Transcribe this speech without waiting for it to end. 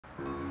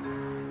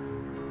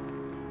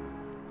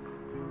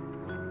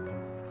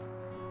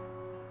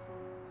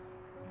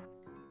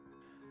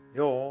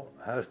Ja,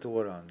 här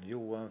står han,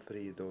 Johan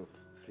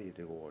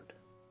Fridegård,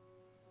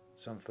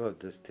 som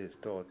föddes till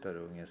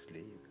statarungens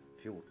liv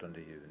 14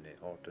 juni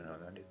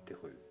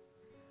 1897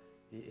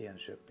 i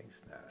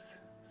Enköpingsnäs,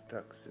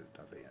 strax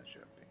utanför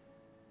Enköping.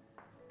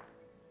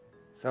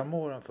 Samma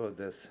år han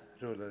föddes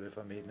rullade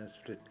familjens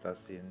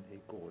flyttlass in i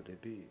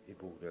Gårdeby i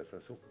Bolösa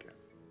socken,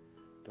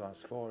 då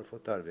hans far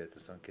fått arbete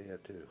som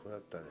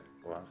kreaturskötare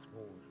och hans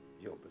mor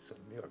jobbet som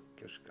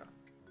mjölkerska.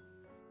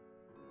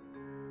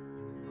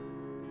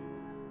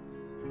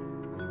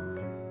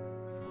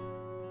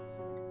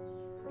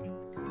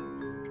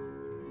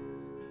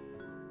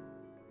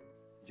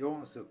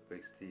 Jans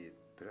uppväxttid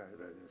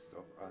präglades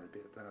av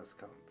arbetarnas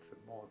kamp för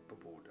mat på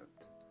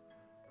bordet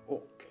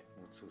och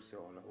mot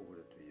sociala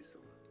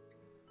orättvisor.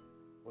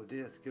 Och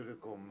det skulle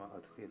komma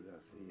att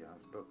skildras i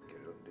hans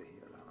böcker under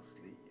hela hans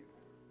liv.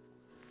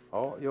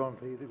 Ja, Jan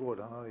Fridegård,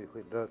 han har ju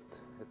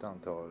skildrat ett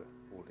antal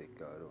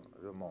olika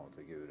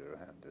romanfigurer och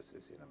händelser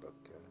i sina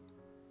böcker.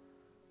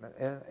 Men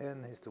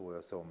en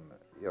historia som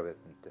jag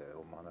vet inte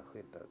om han har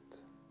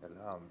skildrat eller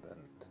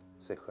använt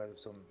sig själv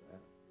som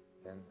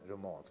en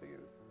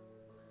romanfigur.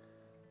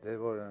 Det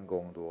var en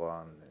gång då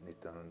han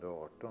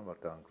 1918 var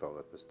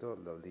anklagad för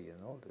stöld av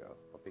linolja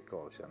och fick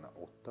avtjäna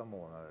 8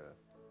 månader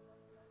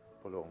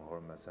på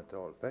Långholmens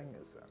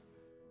centralfängelse.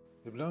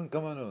 Ibland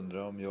kan man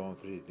undra om Jan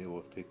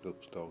Fridegård fick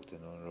uppslag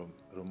till någon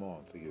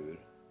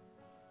romanfigur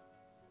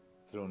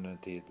från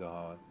en tid då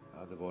han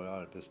hade varit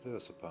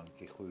arbetslös och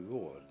pank i 7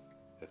 år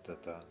efter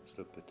att han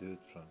sluppit ut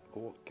från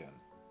kåken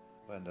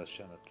och endast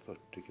tjänat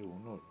 40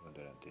 kronor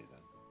under den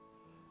tiden.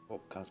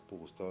 Och hans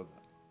bostad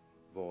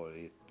var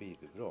i ett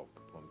bilvrak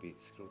på en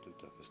bilskrot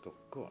utanför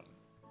Stockholm.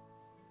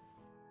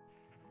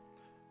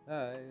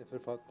 Nej,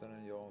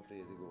 författaren Jan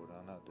Fridegård,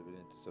 han hade väl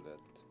inte så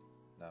lätt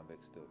när han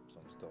växte upp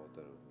som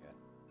statarunge.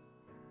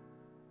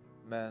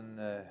 Men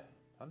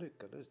han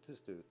lyckades till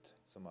slut,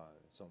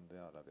 som vi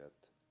alla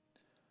vet.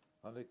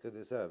 Han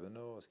lyckades även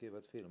att skriva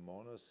ett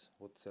filmmanus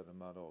åt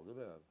Selma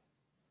Lagerlöf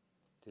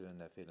till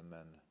den här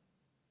filmen,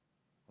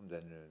 om det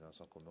är nu någon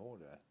som kommer ihåg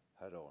det,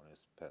 Herr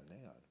Arnes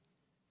penningar.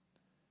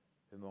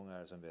 Hur många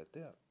är det som vet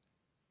det?